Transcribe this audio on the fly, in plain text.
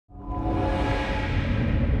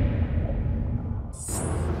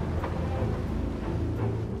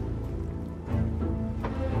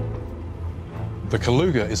The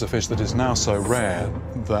Kaluga is a fish that is now so rare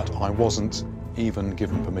that I wasn't even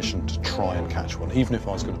given permission to try and catch one, even if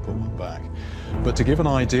I was going to put one back. But to give an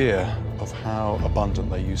idea of how abundant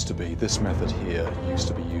they used to be, this method here used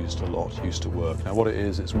to be used a lot, used to work. Now what it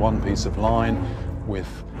is, it's one piece of line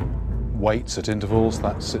with weights at intervals,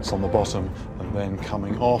 that sits on the bottom, and then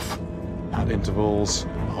coming off at intervals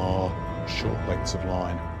are short lengths of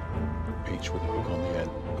line, each with a hook on the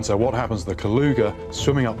end. And so what happens, the Kaluga,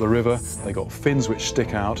 swimming up the river, they got fins which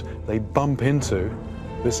stick out, they bump into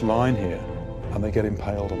this line here, and they get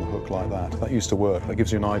impaled on the hook like that. That used to work. That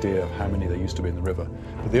gives you an idea of how many there used to be in the river.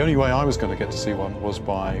 But the only way I was going to get to see one was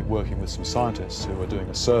by working with some scientists who were doing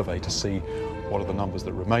a survey to see what are the numbers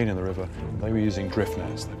that remain in the river. They were using drift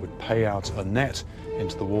nets. They would pay out a net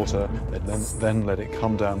into the water, they'd then let it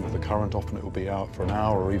come down with the current. Often it would be out for an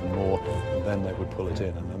hour or even more, and then they would pull it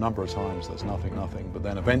in. And a number of times there's nothing. But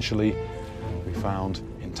then eventually we found,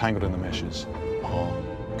 entangled in the meshes, are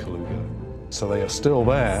Kaluga. So they are still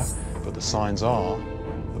there, but the signs are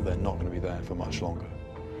that they're not going to be there for much longer.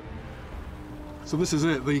 So this is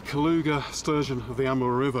it, the Kaluga Sturgeon of the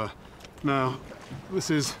Amur River. Now, this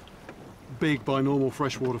is big by normal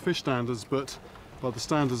freshwater fish standards, but by the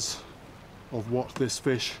standards of what this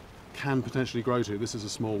fish can potentially grow to, this is a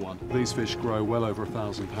small one. These fish grow well over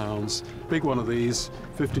 1,000 pounds. Big one of these,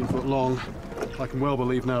 15 foot long. I can well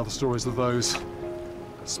believe now the stories of those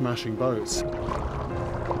smashing boats.